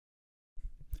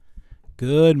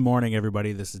Good morning,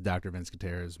 everybody. This is Dr. Vince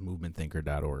Gutierrez,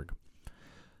 movementthinker.org.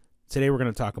 Today we're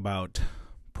going to talk about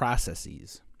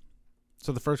processes.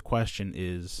 So the first question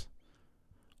is,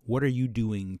 what are you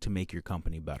doing to make your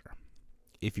company better?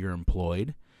 If you're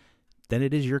employed, then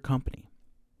it is your company.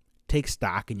 Take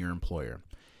stock in your employer.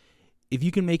 If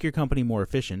you can make your company more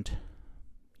efficient,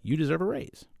 you deserve a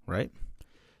raise, right?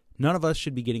 None of us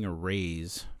should be getting a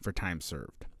raise for time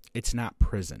served. It's not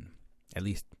prison. At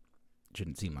least it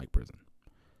shouldn't seem like prison.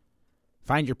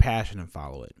 Find your passion and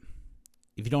follow it.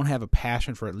 If you don't have a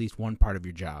passion for at least one part of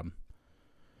your job,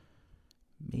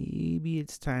 maybe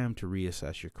it's time to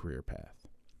reassess your career path.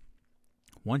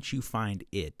 Once you find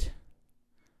it,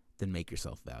 then make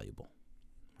yourself valuable.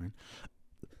 Right?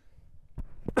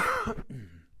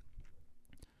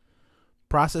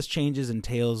 Process changes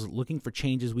entails looking for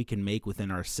changes we can make within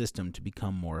our system to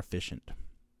become more efficient.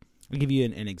 I'll give you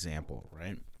an example,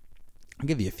 right? I'll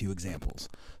give you a few examples.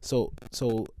 So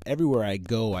everywhere I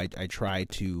go, I try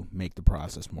to make the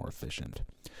process more efficient.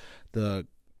 The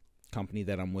company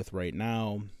that I'm with right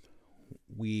now,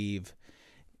 we've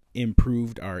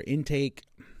improved our intake.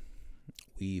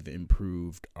 We've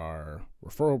improved our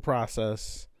referral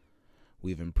process.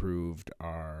 We've improved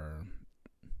our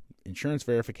insurance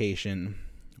verification.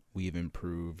 We've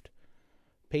improved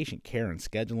patient care and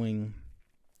scheduling.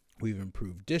 We've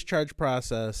improved discharge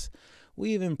process.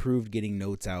 We've improved getting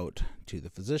notes out to the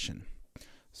physician.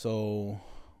 So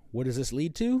what does this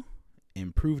lead to?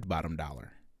 Improved bottom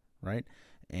dollar, right?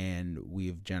 And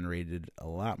we've generated a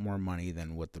lot more money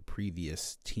than what the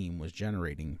previous team was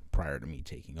generating prior to me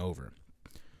taking over.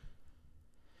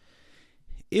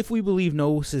 If we believe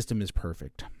no system is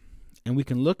perfect, and we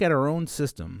can look at our own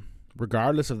system,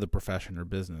 regardless of the profession or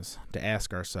business, to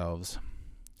ask ourselves,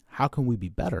 how can we be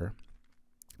better?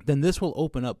 Then this will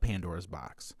open up Pandora's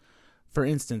box. For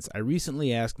instance, I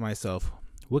recently asked myself,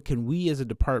 what can we as a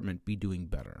department be doing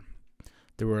better?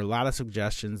 There were a lot of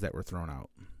suggestions that were thrown out.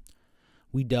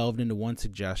 We delved into one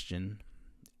suggestion,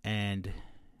 and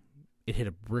it hit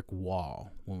a brick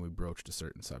wall when we broached a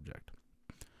certain subject.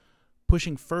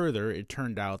 Pushing further, it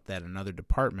turned out that another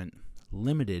department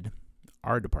limited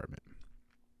our department.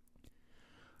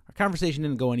 Our conversation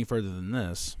didn't go any further than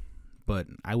this, but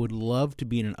I would love to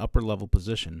be in an upper level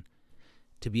position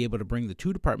to be able to bring the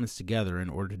two departments together in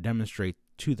order to demonstrate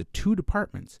to the two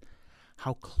departments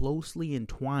how closely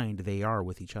entwined they are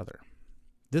with each other.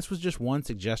 This was just one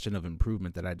suggestion of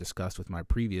improvement that I discussed with my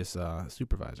previous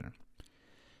supervisor.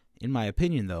 In my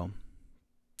opinion, though,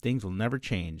 things will never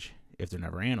change if they're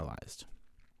never analyzed.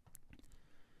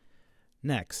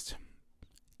 Next,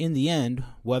 in the end,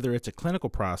 whether it's a clinical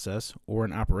process or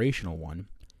an operational one,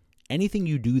 anything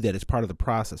you do that is part of the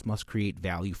process must create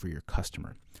value for your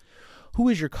customer. Who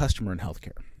is your customer in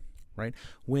healthcare, right?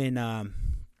 When I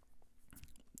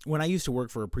used to work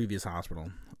for a previous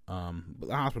hospital,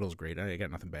 the hospital is great. I got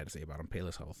nothing bad to say about them.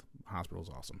 Payless Health Hospital is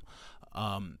awesome.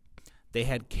 They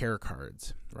had care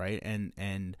cards, right?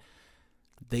 And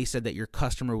they said that your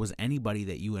customer was anybody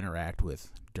that you interact with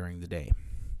during the day.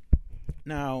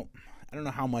 Now, I don't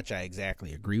know how much I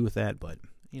exactly agree with that, but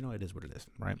it is what it is,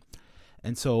 right?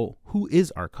 And so, who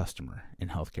is our customer in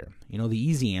healthcare? The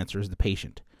easy answer is the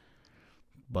patient.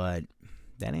 But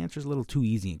that answer is a little too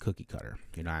easy and cookie cutter.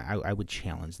 I would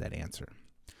challenge that answer.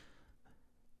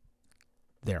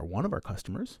 They're one of our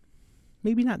customers,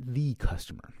 maybe not the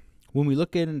customer. When we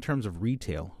look at it in terms of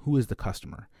retail, who is the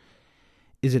customer?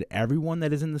 Is it everyone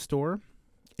that is in the store?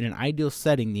 In an ideal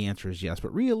setting, the answer is yes.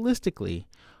 But realistically,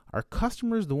 our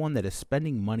customer is the one that is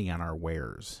spending money on our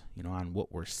wares, on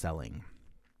what we're selling.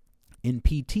 In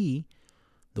PT,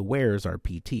 the wares are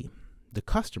PT. The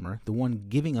customer, the one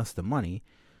giving us the money,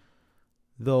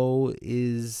 though,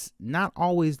 is not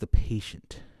always the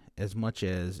patient as much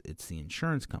as it's the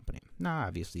insurance company. Now,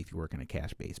 obviously, if you work in a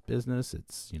cash-based business,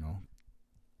 it's,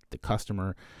 the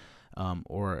customer,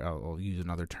 or I'll use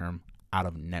another term,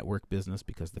 out-of-network business,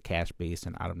 because the cash-based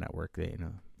and out-of-network, they're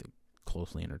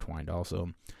closely intertwined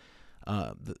also.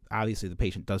 Obviously, the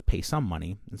patient does pay some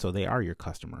money, and so they are your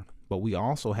customer. But we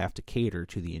also have to cater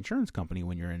to the insurance company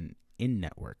when you're in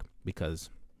network, because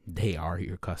they are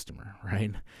your customer,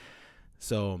 right?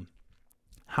 So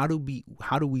how do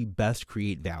we best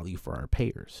create value for our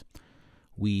payers?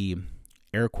 We,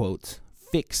 air quotes,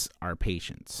 fix our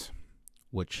patients,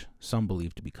 which some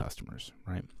believe to be customers,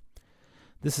 right?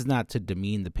 This is not to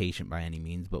demean the patient by any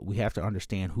means, but we have to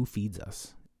understand who feeds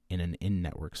us in an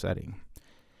in-network setting.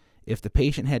 If the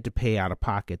patient had to pay out of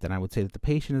pocket, then I would say that the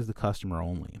patient is the customer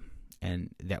only.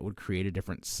 And that would create a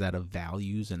different set of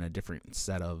values and a different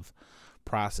set of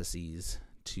processes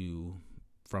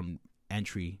from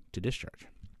entry to discharge.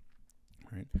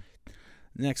 Right?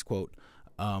 Next quote,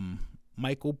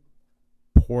 Michael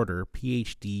Porter,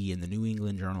 PhD, in the New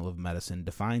England Journal of Medicine,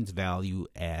 defines value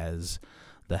as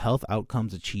the health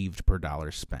outcomes achieved per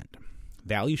dollar spent.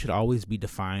 Value should always be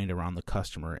defined around the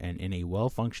customer, and in a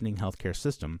well-functioning healthcare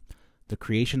system, the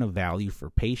creation of value for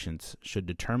patients should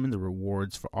determine the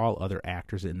rewards for all other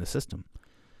actors in the system.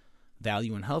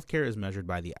 Value in healthcare is measured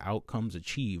by the outcomes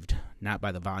achieved, not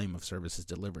by the volume of services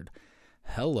delivered.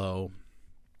 Hello.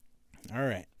 All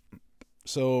right.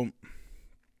 So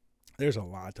there's a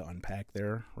lot to unpack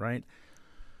there, right?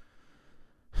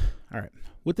 All right.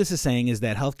 What this is saying is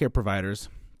that healthcare providers,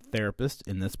 therapists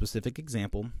in this specific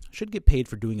example, should get paid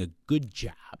for doing a good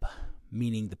job,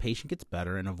 meaning the patient gets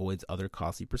better and avoids other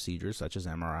costly procedures such as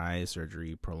MRI,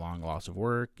 surgery, prolonged loss of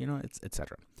work,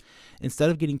 etc. Instead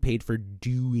of getting paid for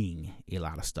doing a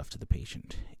lot of stuff to the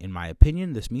patient. In my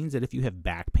opinion, this means that if you have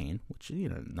back pain, which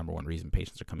number one reason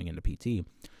patients are coming into PT,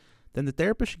 then the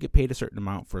therapist should get paid a certain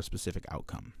amount for a specific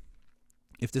outcome.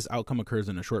 If this outcome occurs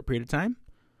in a short period of time,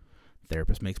 the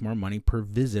therapist makes more money per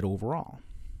visit overall.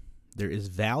 There is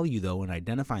value, though, in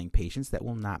identifying patients that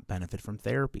will not benefit from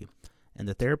therapy, and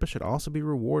the therapist should also be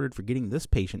rewarded for getting this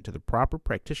patient to the proper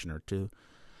practitioner to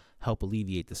help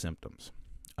alleviate the symptoms.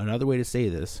 Another way to say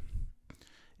this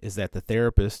is that the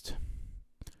therapist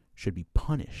should be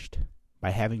punished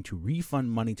by having to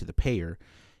refund money to the payer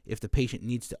if the patient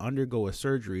needs to undergo a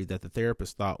surgery that the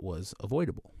therapist thought was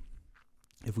avoidable.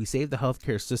 If we save the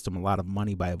healthcare system a lot of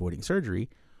money by avoiding surgery,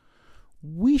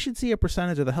 we should see a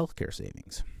percentage of the healthcare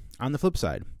savings. On the flip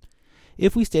side,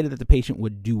 if we stated that the patient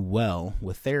would do well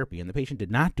with therapy and the patient did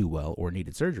not do well or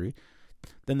needed surgery,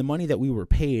 then the money that we were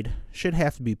paid should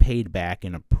have to be paid back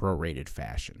in a prorated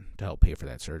fashion to help pay for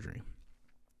that surgery.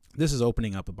 This is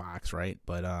opening up a box, right?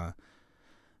 But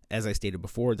as I stated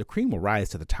before, the cream will rise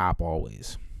to the top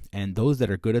always. And those that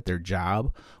are good at their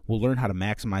job will learn how to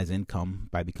maximize income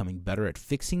by becoming better at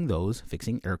fixing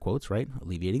air quotes, right?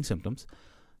 Alleviating symptoms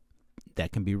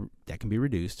that can be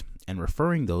reduced, and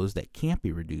referring those that can't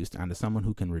be reduced onto someone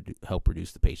who can help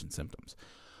reduce the patient's symptoms.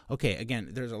 Okay, again,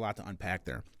 there's a lot to unpack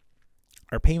there.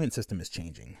 Our payment system is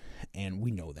changing, and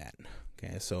we know that.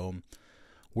 Okay, so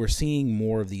we're seeing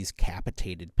more of these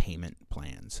capitated payment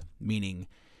plans, meaning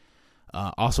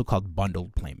also called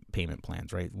bundled payment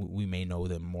plans, right? We may know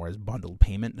them more as bundled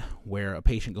payment, where a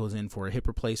patient goes in for a hip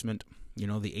replacement.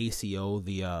 The ACO,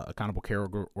 the Accountable Care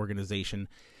Organization,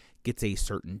 gets a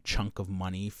certain chunk of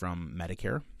money from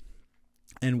Medicare,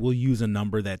 and we'll use a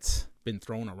number that's been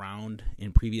thrown around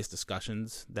in previous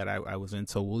discussions that I was in.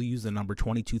 So we'll use the number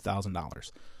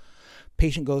 $22,000.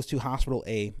 Patient goes to hospital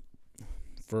A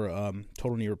for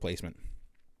total knee replacement.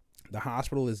 The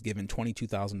hospital is given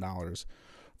 $22,000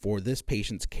 for this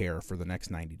patient's care for the next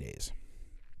 90 days.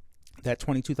 That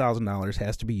 $22,000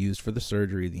 has to be used for the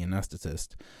surgery, the anesthetist,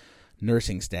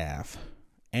 nursing staff,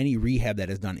 any rehab that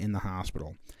is done in the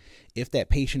hospital. If that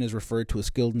patient is referred to a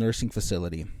skilled nursing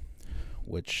facility,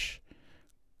 which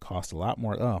costs a lot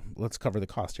more. Let's cover the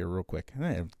cost here real quick.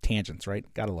 Tangents, right?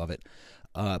 Gotta love it.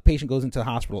 Patient goes into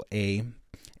hospital A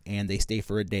and they stay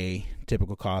for a day.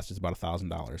 Typical cost is about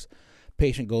 $1,000.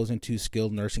 Patient goes into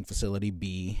skilled nursing facility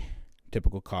B.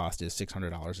 Typical cost is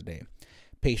 $600 a day.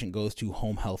 Patient goes to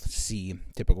home health C.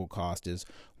 Typical cost is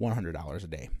 $100 a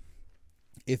day.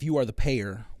 If you are the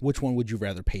payer, which one would you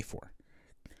rather pay for?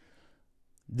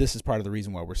 This is part of the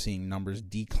reason why we're seeing numbers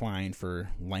decline for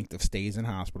length of stays in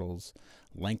hospitals,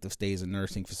 length of stays in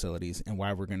nursing facilities, and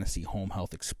why we're going to see home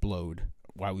health explode,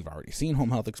 why we've already seen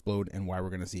home health explode, and why we're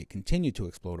going to see it continue to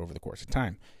explode over the course of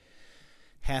time.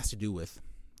 Has to do with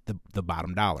the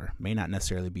bottom dollar. May not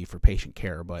necessarily be for patient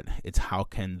care, but it's how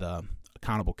can the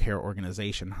Accountable Care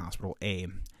Organization, Hospital A,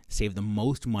 save the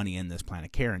most money in this plan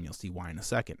of care, and you'll see why in a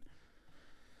second.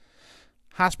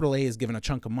 Hospital A is given a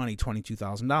chunk of money,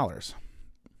 $22,000.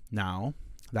 Now,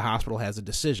 the hospital has a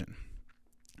decision.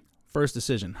 First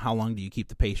decision, how long do you keep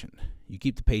the patient? You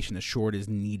keep the patient as short as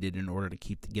needed in order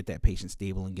to get that patient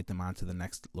stable and get them on to the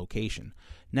next location.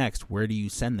 Next, where do you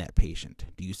send that patient?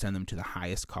 Do you send them to the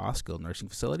highest cost skilled nursing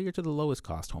facility or to the lowest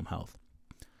cost home health?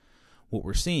 What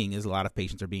we're seeing is a lot of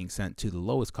patients are being sent to the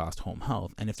lowest cost home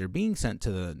health, and if they're being sent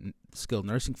to the skilled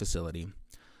nursing facility,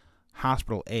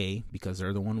 Hospital A, because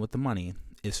they're the one with the money,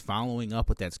 is following up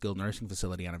with that skilled nursing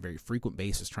facility on a very frequent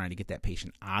basis, trying to get that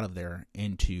patient out of there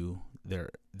into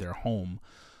their home,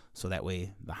 so that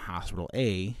way the Hospital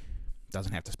A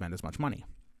doesn't have to spend as much money.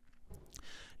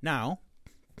 Now,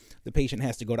 the patient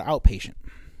has to go to outpatient,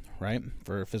 right,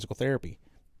 for physical therapy.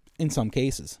 In some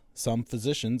cases, some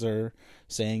physicians are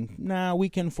saying, nah, we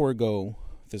can forego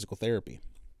physical therapy,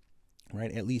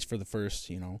 right, at least for the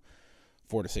first,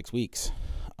 4 to 6 weeks.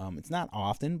 It's not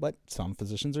often, but some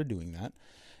physicians are doing that.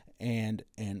 And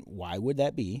why would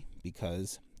that be?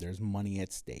 Because there's money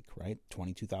at stake, right?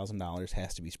 $22,000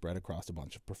 has to be spread across a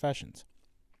bunch of professions.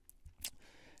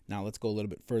 Now let's go a little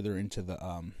bit further into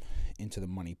the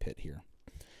money pit here.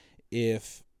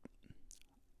 If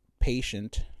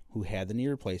patient who had the knee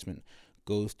replacement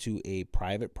goes to a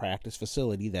private practice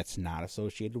facility that's not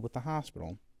associated with the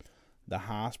hospital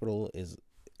is,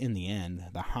 in the end,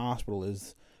 the hospital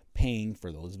is paying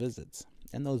for those visits.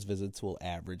 And those visits will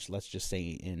average, let's just say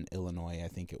in Illinois, I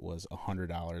think it was $100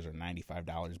 or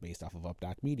 $95 based off of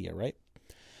UpDoc Media, right?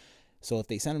 So if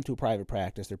they send them to a private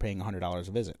practice, they're paying $100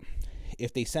 a visit.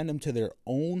 If they send them to their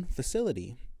own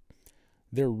facility,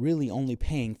 they're really only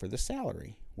paying for the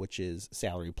salary, which is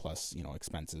salary plus,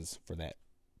 expenses for that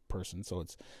person. So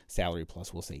it's salary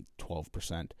plus, we'll say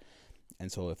 12%. And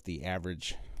so if the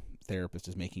average therapist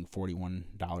is making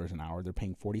 $41 an hour, they're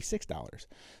paying $46.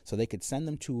 So they could send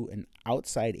them to an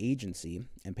outside agency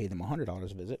and pay them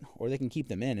 $100 a visit, or they can keep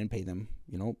them in and pay them,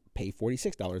 pay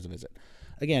 $46 a visit.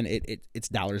 Again, it's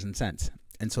dollars and cents.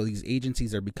 And so these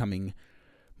agencies are becoming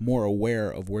more aware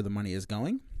of where the money is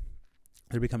going.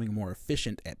 They're becoming more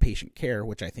efficient at patient care,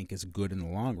 which I think is good in the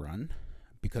long run,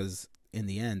 because in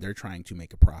the end, they're trying to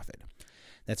make a profit.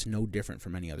 That's no different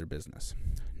from any other business.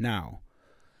 Now,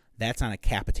 that's on a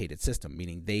capitated system,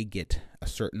 meaning they get a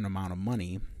certain amount of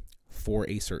money for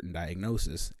a certain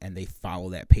diagnosis, and they follow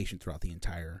that patient throughout the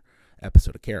entire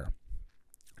episode of care,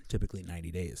 typically 90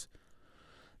 days.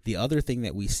 The other thing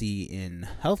that we see in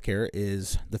healthcare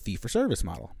is the fee-for-service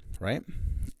model, right?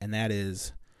 And that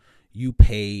is you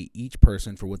pay each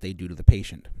person for what they do to the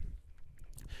patient.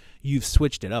 You've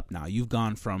switched it up now. You've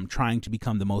gone from trying to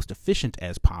become the most efficient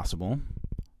as possible,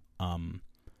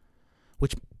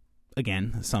 which,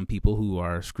 again, some people who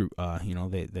are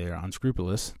they're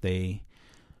unscrupulous. They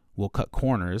will cut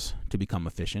corners to become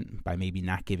efficient by maybe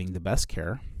not giving the best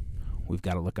care. We've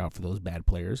got to look out for those bad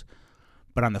players.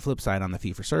 But on the flip side, on the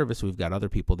fee-for-service, we've got other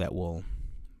people that will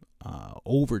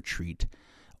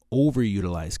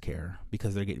overutilize care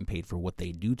because they're getting paid for what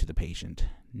they do to the patient,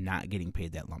 not getting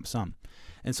paid that lump sum.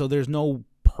 And so there's no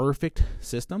perfect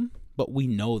system, but we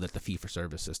know that the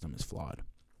fee-for-service system is flawed.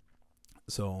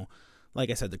 So, like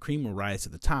I said, the cream will rise to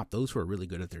the top. Those who are really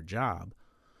good at their job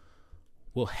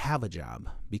will have a job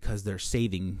because they're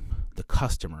saving the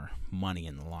customer money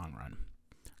in the long run.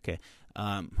 Okay,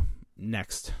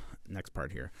 next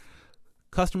part here.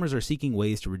 Customers are seeking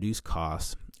ways to reduce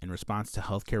costs in response to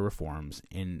healthcare reforms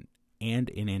and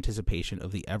in anticipation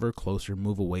of the ever closer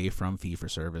move away from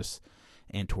fee-for-service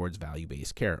and towards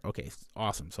value-based care. Okay,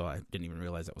 awesome. So I didn't even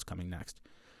realize that was coming next.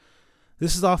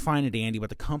 This is all fine and dandy, but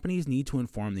the companies need to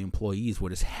inform the employees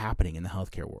what is happening in the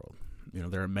healthcare world.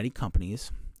 There are many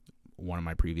companies, one of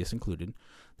my previous included,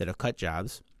 that have cut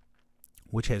jobs,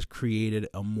 which has created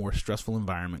a more stressful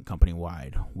environment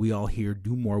company-wide. We all hear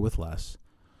do more with less.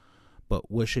 But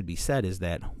what should be said is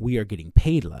that we are getting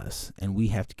paid less, and we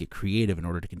have to get creative in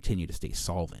order to continue to stay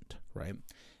solvent, right?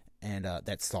 And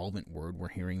that solvent word, we're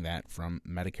hearing that from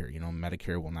Medicare.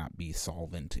 Medicare will not be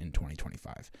solvent in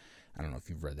 2025. I don't know if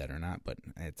you've read that or not, but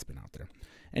it's been out there.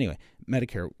 Anyway,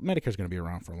 Medicare's going to be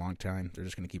around for a long time. They're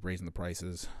just going to keep raising the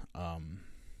prices.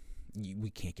 We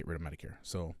can't get rid of Medicare,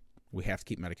 so we have to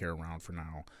keep Medicare around for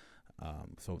now.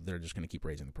 So they're just going to keep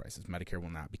raising the prices. Medicare will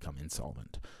not become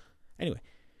insolvent. Anyway.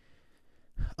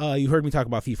 You heard me talk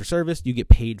about fee-for-service. You get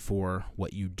paid for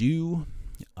what you do.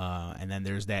 And then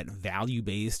there's that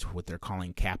value-based, what they're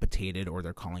calling capitated, or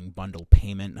they're calling bundle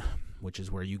payment, which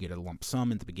is where you get a lump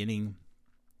sum at the beginning,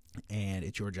 and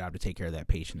it's your job to take care of that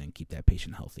patient and keep that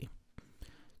patient healthy.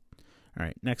 All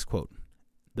right, next quote.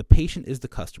 The patient is the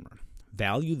customer.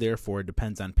 Value, therefore,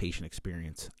 depends on patient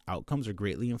experience. Outcomes are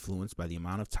greatly influenced by the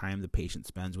amount of time the patient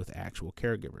spends with actual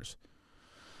caregivers.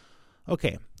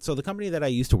 Okay, so the company that I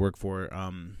used to work for,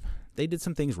 they did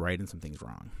some things right and some things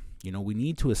wrong. We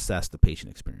need to assess the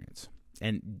patient experience.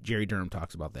 And Jerry Durham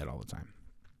talks about that all the time.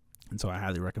 And so I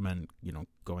highly recommend,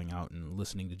 going out and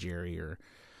listening to Jerry, or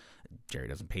Jerry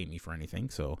doesn't pay me for anything.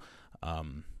 So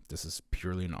this is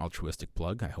purely an altruistic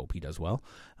plug. I hope he does well.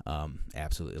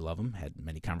 Absolutely love him. Had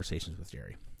many conversations with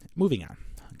Jerry. Moving on.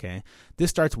 Okay, this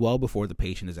starts well before the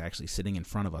patient is actually sitting in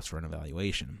front of us for an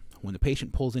evaluation. When the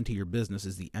patient pulls into your business,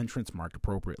 is the entrance marked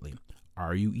appropriately?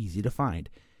 Are you easy to find?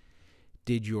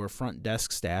 Did your front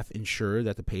desk staff ensure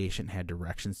that the patient had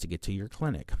directions to get to your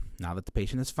clinic? Now that the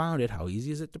patient has found it, how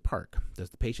easy is it to park? Does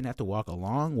the patient have to walk a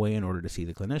long way in order to see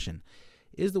the clinician?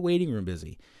 Is the waiting room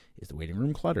busy? Is the waiting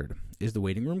room cluttered? Is the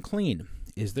waiting room clean?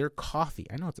 Is there coffee?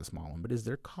 I know it's a small one, but is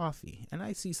there coffee? And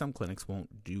I see some clinics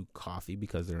won't do coffee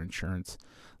because their insurance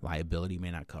liability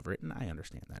may not cover it, and I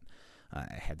understand that.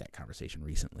 I had that conversation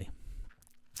recently.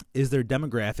 Is there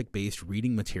demographic-based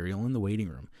reading material in the waiting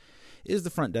room? Is the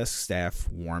front desk staff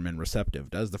warm and receptive?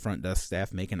 Does the front desk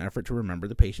staff make an effort to remember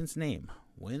the patient's name?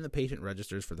 When the patient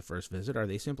registers for the first visit, are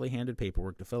they simply handed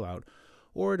paperwork to fill out,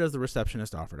 or does the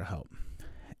receptionist offer to help?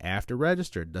 After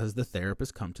registered, does the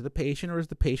therapist come to the patient, or is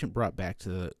the patient brought back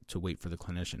to wait for the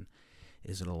clinician?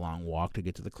 Is it a long walk to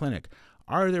get to the clinic?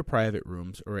 Are there private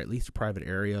rooms, or at least a private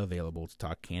area available to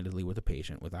talk candidly with the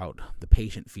patient without the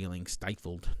patient feeling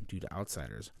stifled due to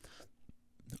outsiders?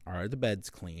 Are the beds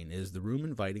clean? Is the room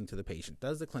inviting to the patient?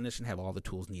 Does the clinician have all the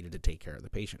tools needed to take care of the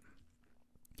patient?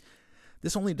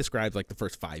 This only describes like the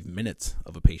first 5 minutes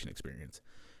of a patient experience,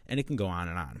 and it can go on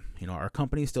and on. Are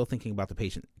companies still thinking about the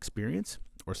patient experience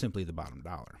or simply the bottom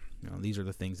dollar? These are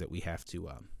the things that we have to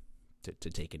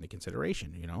take into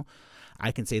consideration.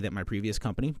 I can say that my previous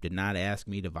company did not ask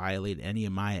me to violate any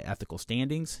of my ethical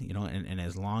standings, and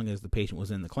as long as the patient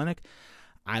was in the clinic,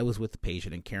 I was with the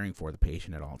patient and caring for the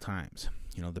patient at all times.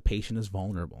 The patient is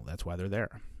vulnerable. That's why they're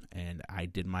there. And I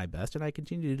did my best, and I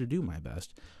continue to do my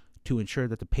best to ensure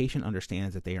that the patient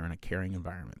understands that they are in a caring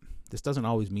environment. This doesn't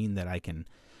always mean that I can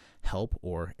help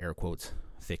or, air quotes,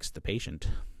 fix the patient,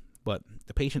 but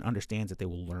the patient understands that they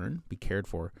will learn, be cared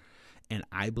for, and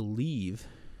I believe,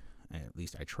 at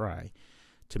least I try,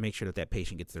 to make sure that that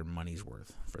patient gets their money's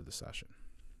worth for the session.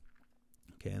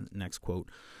 Okay, next quote.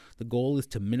 The goal is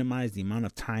to minimize the amount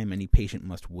of time any patient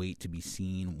must wait to be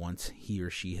seen once he or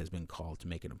she has been called to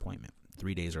make an appointment.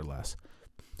 3 days or less.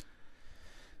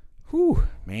 Whew,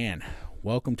 man,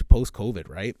 welcome to post-COVID,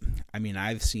 right?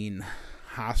 I've seen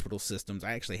hospital systems.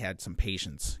 I actually had some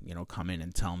patients, come in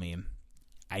and tell me,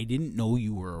 I didn't know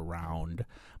you were around,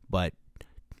 but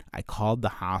I called the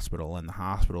hospital, and the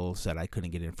hospital said I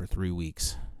couldn't get in for 3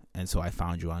 weeks, and so I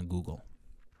found you on Google.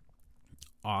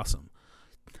 Awesome.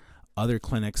 Other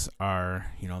clinics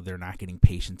are, they're not getting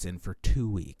patients in for 2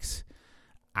 weeks.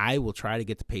 I will try to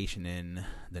get the patient in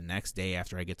the next day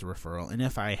after I get the referral, and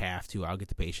if I have to, I'll get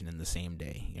the patient in the same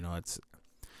day.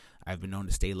 I've been known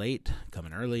to stay late, come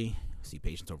in early, see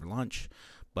patients over lunch,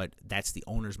 but that's the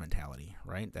owner's mentality,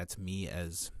 right? That's me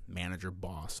as manager,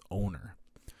 boss, owner,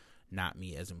 not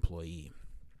me as employee.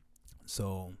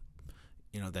 So,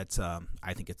 that's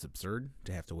I think it's absurd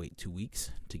to have to wait 2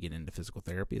 weeks to get into physical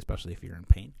therapy, especially if you're in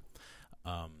pain.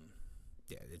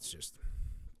 It's just,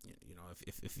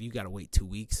 if you got to wait 2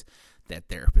 weeks, that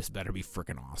therapist better be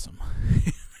freaking awesome.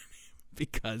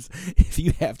 Because if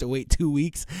you have to wait 2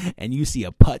 weeks and you see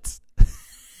a putz,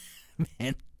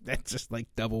 man, that's just like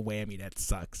double whammy. That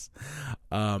sucks.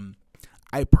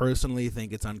 I personally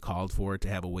think it's uncalled for to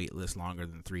have a wait list longer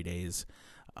than 3 days.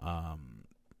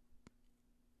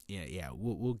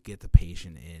 We'll get the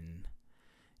patient in,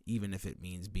 even if it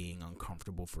means being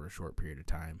uncomfortable for a short period of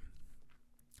time.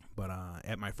 But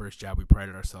at my first job, we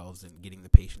prided ourselves in getting the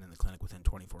patient in the clinic within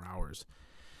 24 hours.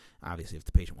 Obviously, if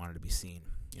the patient wanted to be seen,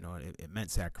 it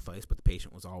meant sacrifice, but the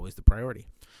patient was always the priority.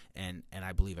 And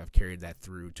I believe I've carried that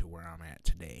through to where I'm at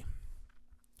today.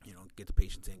 Get the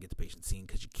patients in, get the patient seen,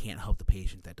 because you can't help the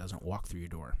patient that doesn't walk through your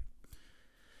door.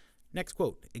 Next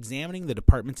quote. Examining the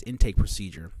department's intake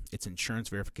procedure, its insurance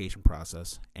verification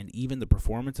process, and even the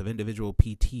performance of individual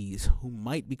PTs who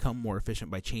might become more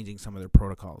efficient by changing some of their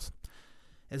protocols.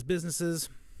 As businesses,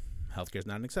 healthcare is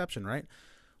not an exception, right?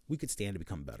 We could stand to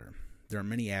become better. There are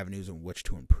many avenues in which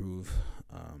to improve.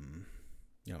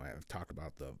 I've talked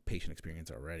about the patient experience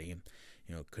already.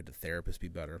 Could the therapist be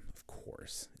better? Of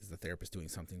course. Is the therapist doing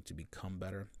something to become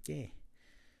better? Yeah.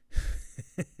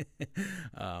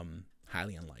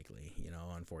 Highly unlikely,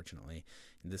 unfortunately.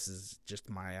 This is just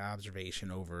my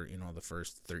observation over, the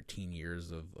first 13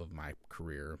 years of my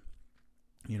career.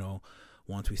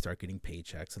 Once we start getting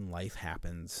paychecks and life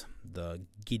happens, the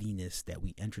giddiness that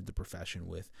we entered the profession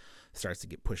with starts to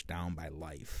get pushed down by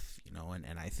life,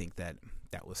 and I think that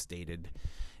was stated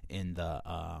in the,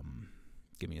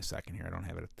 give me a second here, I don't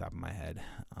have it at the top of my head,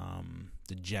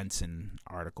 the Jensen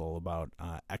article about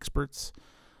experts.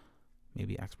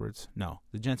 Maybe experts? No,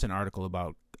 the Jensen article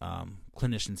about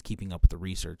clinicians keeping up with the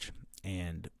research.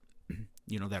 And,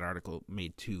 that article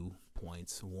made 2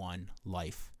 points. One,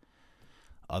 life.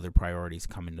 Other priorities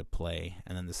come into play.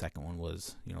 And then the second one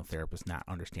was, therapists not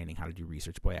understanding how to do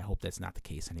research. Boy, I hope that's not the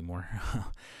case anymore.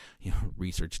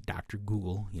 Research Dr.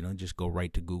 Google, just go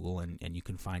right to Google and you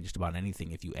can find just about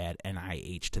anything if you add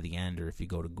NIH to the end, or if you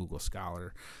go to Google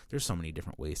Scholar. There's so many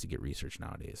different ways to get research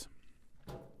nowadays.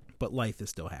 But life is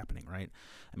still happening, right?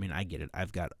 I get it.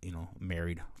 I've got,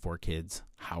 married, 4 kids,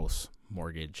 house,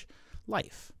 mortgage,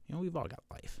 life. We've all got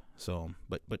life. So,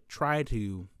 but try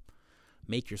to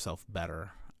make yourself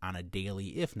better on a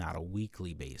daily, if not a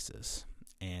weekly basis.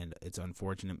 And it's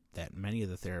unfortunate that many of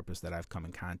the therapists that I've come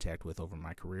in contact with over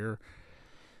my career,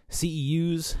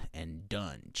 CEUs and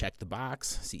done. Check the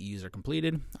box. CEUs are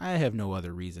completed. I have no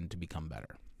other reason to become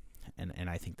better. And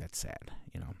I think that's sad,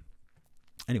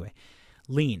 Anyway,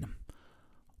 lean.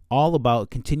 All about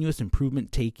continuous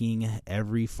improvement, taking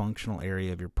every functional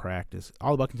area of your practice.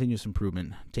 All about continuous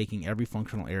improvement, taking every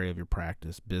functional area of your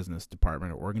practice, business,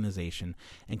 department, or organization,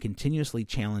 and continuously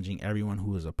challenging everyone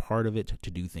who is a part of it to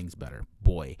do things better.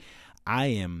 Boy, I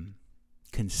am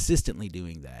consistently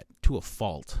doing that to a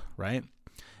fault, right?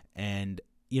 And,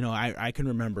 I can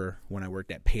remember when I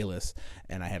worked at Payless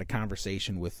and I had a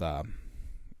conversation with,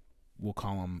 we'll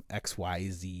call him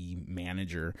XYZ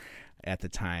manager at the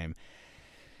time.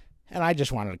 And I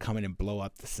just wanted to come in and blow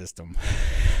up the system.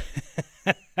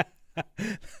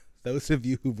 Those of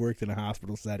you who've worked in a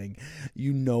hospital setting,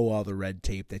 all the red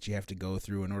tape that you have to go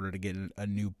through in order to get a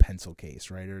new pencil case,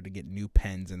 right? Or to get new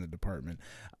pens in the department.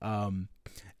 And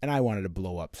I wanted to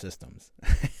blow up systems.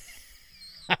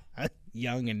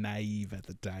 Young and naive at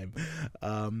the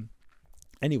time.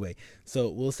 Anyway, so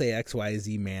we'll say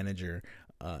XYZ manager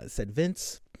said,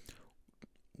 Vince,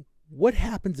 what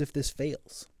happens if this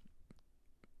fails?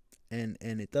 And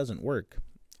it doesn't work.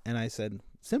 And I said,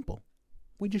 simple.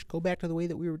 We just go back to the way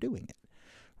that we were doing it,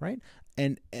 right?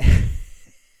 And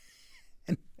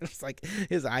it's like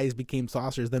his eyes became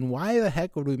saucers. Then why the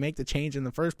heck would we make the change in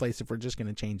the first place if we're just going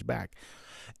to change back?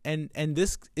 And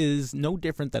this is no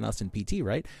different than us in PT,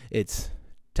 right? It's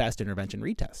test, intervention,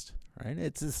 retest, right?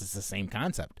 This is the same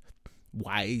concept.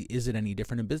 Why is it any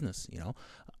different in business? We know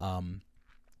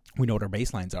what our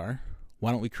baselines are.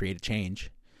 Why don't we create a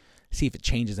change? See if it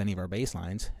changes any of our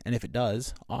baselines. And if it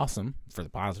does, awesome, for the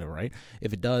positive, right?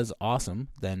 If it does, awesome,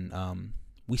 then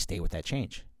we stay with that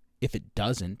change. If it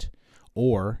doesn't,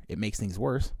 or it makes things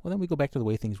worse, well, then we go back to the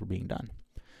way things were being done.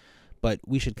 But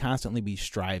we should constantly be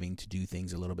striving to do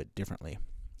things a little bit differently.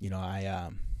 There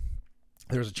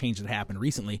was a change that happened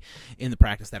recently in the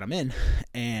practice that I'm in,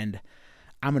 and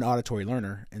I'm an auditory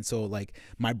learner, and so like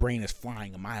my brain is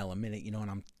flying a mile a minute, and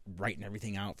I'm writing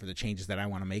everything out for the changes that I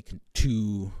want to make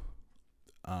to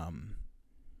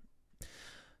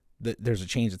there's a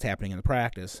change that's happening in the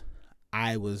practice.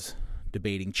 I was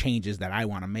debating changes that I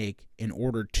want to make in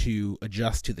order to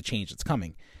adjust to the change that's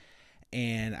coming.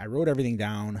 And I wrote everything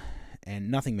down and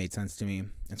nothing made sense to me.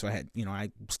 And so I had,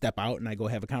 I step out and I go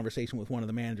have a conversation with one of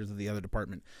the managers of the other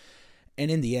department. And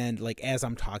in the end, like as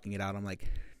I'm talking it out, I'm like,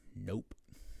 nope,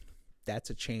 that's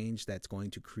a change that's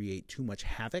going to create too much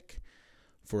havoc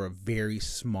for a very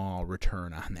small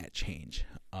return on that change.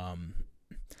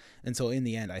 And so in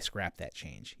the end, I scrapped that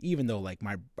change, even though like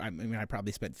I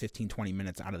probably spent 15, 20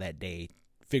 minutes out of that day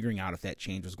figuring out if that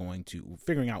change was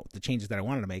figuring out the changes that I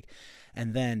wanted to make,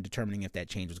 and then determining if that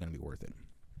change was going to be worth it.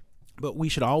 But we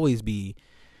should always be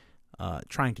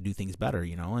trying to do things better,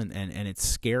 and it's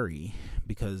scary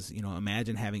because,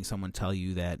 imagine having someone tell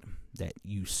you that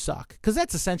you suck, because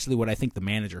that's essentially what I think the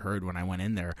manager heard when I went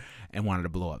in there and wanted to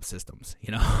blow up systems,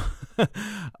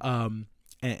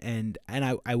 And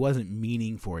I wasn't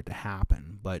meaning for it to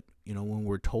happen, but when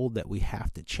we're told that we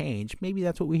have to change, maybe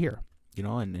that's what we hear,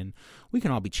 and we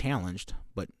can all be challenged,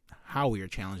 but how we are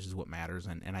challenged is what matters.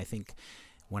 And I think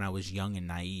when I was young and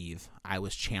naive, I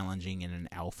was challenging in an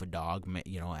alpha dog,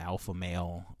 alpha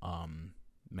male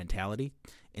mentality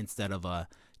instead of a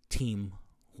team.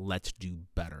 Let's do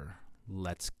better.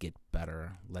 Let's get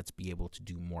better. Let's be able to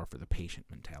do more for the patient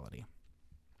mentality.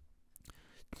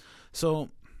 So,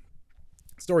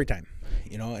 story time,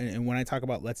 and when I talk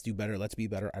about let's do better, let's be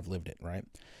better, I've lived it, right?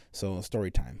 So story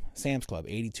time. Sam's Club,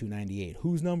 8298.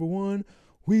 Who's number one?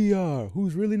 We are.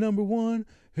 Who's really number one?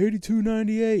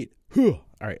 8298. All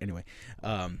right, anyway,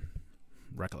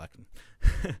 recollecting.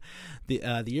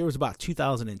 The year was about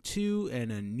 2002,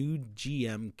 and a new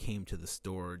GM came to the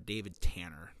store, David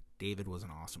Tanner. David was an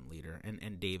awesome leader,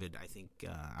 and David, I think,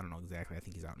 I don't know exactly, I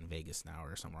think he's out in Vegas now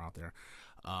or somewhere out there.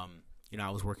 I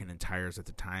was working in tires at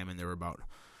the time, and there were about,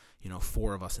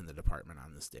 4 of us in the department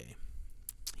on this day.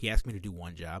 He asked me to do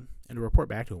one job and to report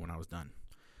back to him when I was done.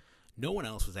 No one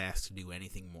else was asked to do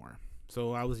anything more.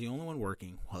 So I was the only one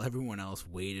working while everyone else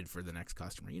waited for the next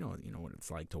customer. You know what it's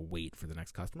like to wait for the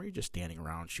next customer. You're just standing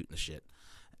around shooting the shit.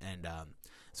 And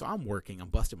so I'm working. I'm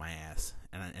busting my ass.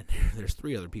 And there's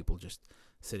 3 other people just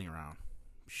sitting around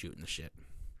shooting the shit.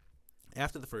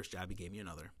 After the first job, he gave me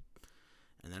another.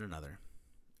 And then another.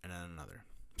 And then another.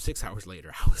 6 hours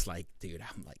later, I was like, dude,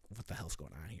 what the hell's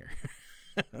going on here?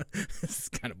 This is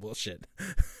kind of bullshit.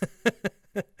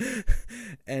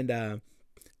 And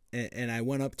I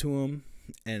went up to him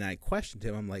and I questioned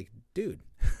him. I'm like, dude,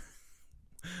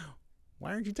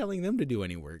 Why aren't you telling them to do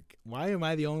any work? Why am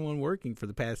I the only one working for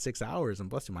the past 6 hours? I'm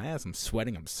busting my ass. I'm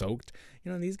sweating. I'm soaked.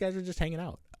 And these guys are just hanging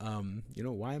out.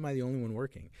 Why am I the only one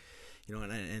working?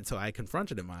 And so I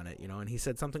confronted him on it, and he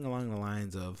said something along the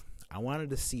lines of, I wanted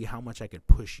to see how much I could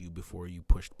push you before you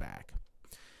pushed back.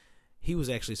 He was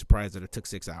actually surprised that it took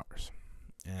 6 hours.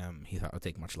 He thought it would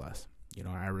take much less.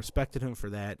 I respected him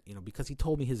for that, because he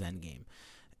told me his end game.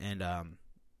 And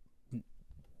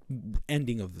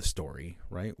ending of the story,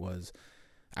 right, was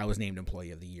I was named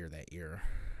Employee of the Year that year.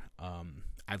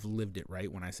 I've lived it, right,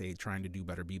 when I say trying to do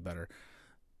better, be better.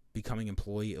 Becoming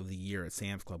Employee of the Year at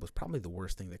Sam's Club was probably the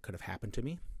worst thing that could have happened to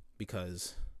me,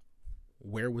 because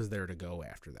where was there to go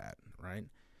after that, right?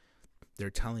 They're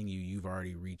telling you you've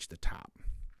already reached the top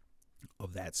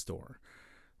of that store.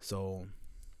 So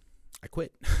I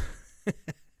quit.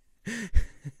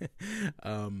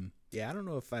 I don't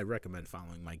know if I recommend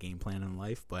following my game plan in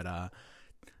life, but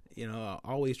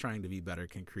always trying to be better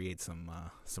can create some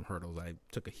hurdles. I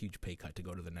took a huge pay cut to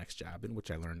go to the next job, in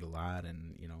which I learned a lot,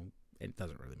 and it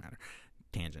doesn't really matter.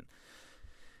 Tangent.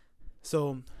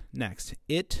 So next,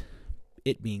 it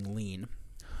being lean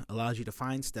allows you to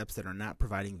find steps that are not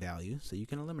providing value so you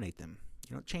can eliminate them.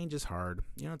 Change is hard.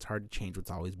 It's hard to change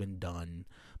what's always been done.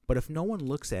 But if no one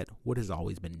looks at what has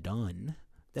always been done,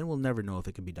 then we'll never know if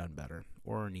it can be done better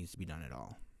or needs to be done at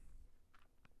all.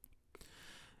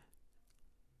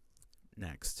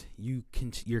 Next,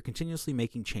 you're continuously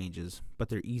making changes, but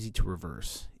they're easy to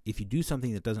reverse. If you do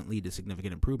something that doesn't lead to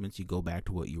significant improvements, you go back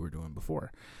to what you were doing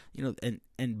before.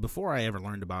 And before I ever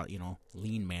learned about,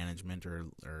 lean management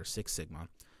or Six Sigma,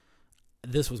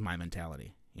 this was my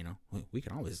mentality. We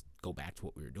can always go back to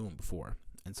what we were doing before.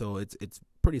 And so it's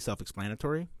pretty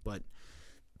self-explanatory, but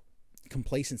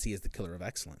complacency is the killer of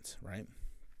excellence, right?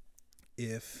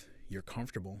 If you're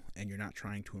comfortable and you're not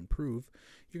trying to improve,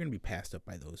 you're going to be passed up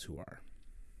by those who are.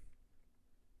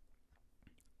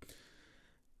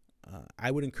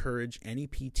 I would encourage any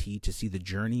PT to see the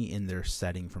journey in their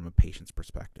setting from a patient's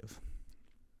perspective.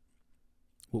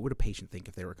 What would a patient think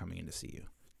if they were coming in to see you?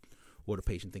 What would a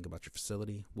patient think about your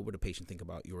facility? What would a patient think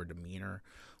about your demeanor?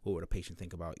 What would a patient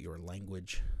think about your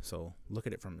language? So look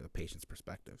at it from the patient's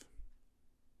perspective.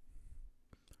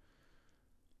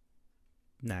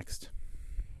 Next,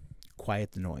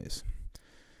 quiet the noise.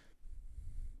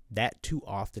 That too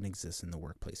often exists in the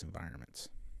workplace environments.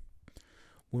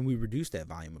 When we reduce that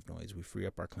volume of noise, we free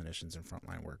up our clinicians and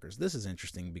frontline workers. This is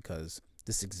interesting because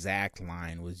this exact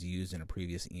line was used in a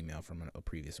previous email from a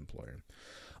previous employer.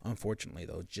 Unfortunately,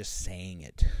 though, just saying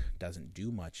it doesn't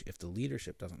do much if the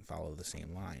leadership doesn't follow the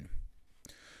same line.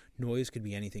 Noise could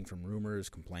be anything from rumors,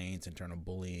 complaints, internal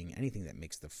bullying, anything that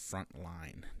makes the front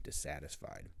line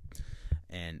dissatisfied.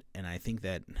 And I think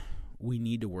that we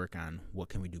need to work on what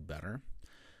can we do better,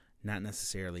 not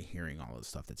necessarily hearing all the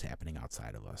stuff that's happening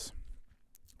outside of us.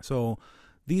 So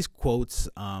these quotes,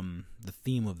 the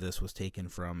theme of this was taken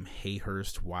from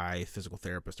Hayhurst, Why Physical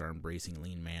Therapists Are Embracing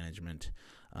Lean Management.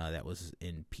 That was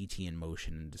in PT in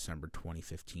Motion in December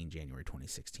 2015, January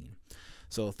 2016.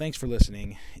 So thanks for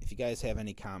listening. If you guys have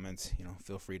any comments,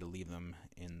 feel free to leave them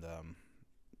in the,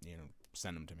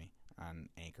 send them to me on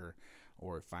Anchor,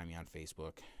 or find me on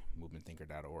Facebook,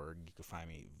 movementthinker.org. You can find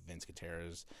me, Vince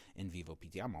Gutierrez, in Vivo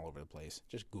PT. I'm all over the place.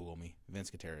 Just Google me, Vince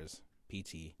Gutierrez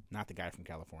PT, not the guy from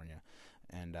California.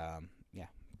 And,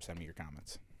 send me your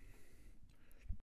comments.